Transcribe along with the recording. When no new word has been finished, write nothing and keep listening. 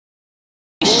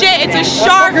It's a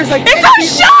shark. It's a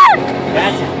shark.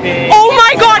 That's big. Oh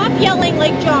my god. Stop yelling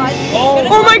like Josh. Oh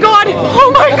my god.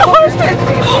 Oh my god.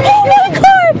 Oh my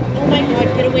god. Oh my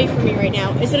god, get away from me right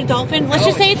now. Is it a dolphin? Let's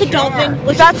just say it's a dolphin.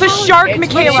 That's a shark,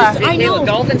 Michaela. I know.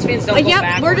 Dolphins fans don't go Yep,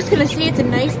 backwards. we're just gonna say it's a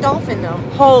nice dolphin though.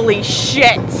 Holy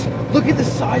shit. Look at the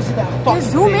size of that fucking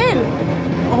Zoom in.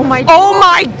 Oh my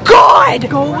god.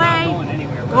 Go away. Going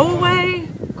anywhere. Go away.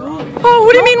 Oh,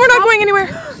 what do you mean we're not going anywhere?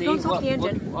 See, Don't stop the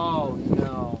engine. Oh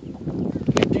no.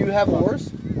 Do you have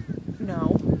oars?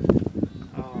 No.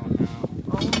 Oh no.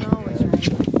 Oh no, it's right.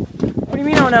 What do you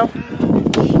mean, oh no?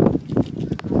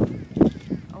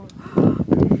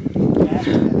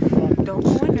 Don't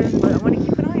go under, but I want to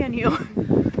keep an eye on you.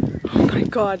 Oh my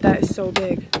god, that is so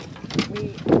big.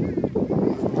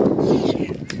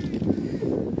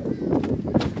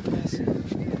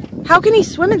 How can he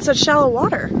swim in such shallow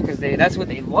water? Because that's what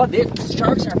they love.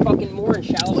 Sharks are fucking more in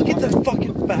shallow Look at water. the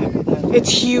fucking back of that. It's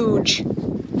huge. Go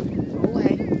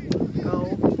away.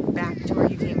 Go back to where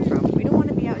you came from. We don't want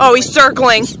to be out. Oh, he's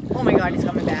circling. Oh my god, he's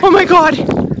coming back. Oh my god.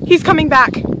 He's coming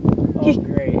back. Oh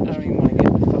great. I don't even want to get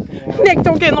in the fucking water. Nick,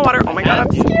 don't get in the water. Oh my god,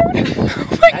 I'm scared.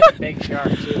 Oh my That's a god. big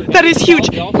shark too. That is huge.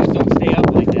 Dolphins don't stay up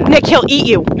like that. Nick, he'll eat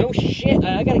you. No shit.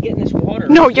 I gotta get in this water.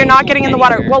 No, you're not getting in the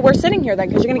water. Well, we're sitting here then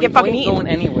because you're gonna get fucking eaten. Going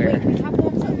anywhere. There's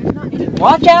not any.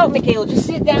 Watch out, Michaela. Just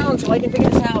sit down so I can figure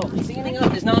this out. Standing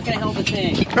up is not gonna help a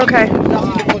thing. Okay.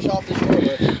 Nothing to push off the shore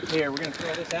with. Here, we're gonna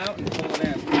throw this out and pull it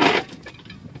in.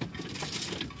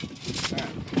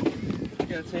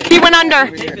 Alright. He went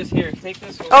under. Take this here. Take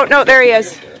this. Oh, no, there he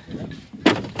is.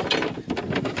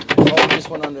 Oh, this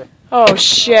one under. Oh,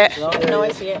 shit. No,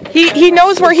 I see it. He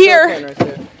knows we're here. Right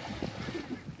there.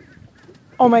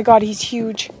 Oh my god, he's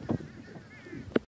huge.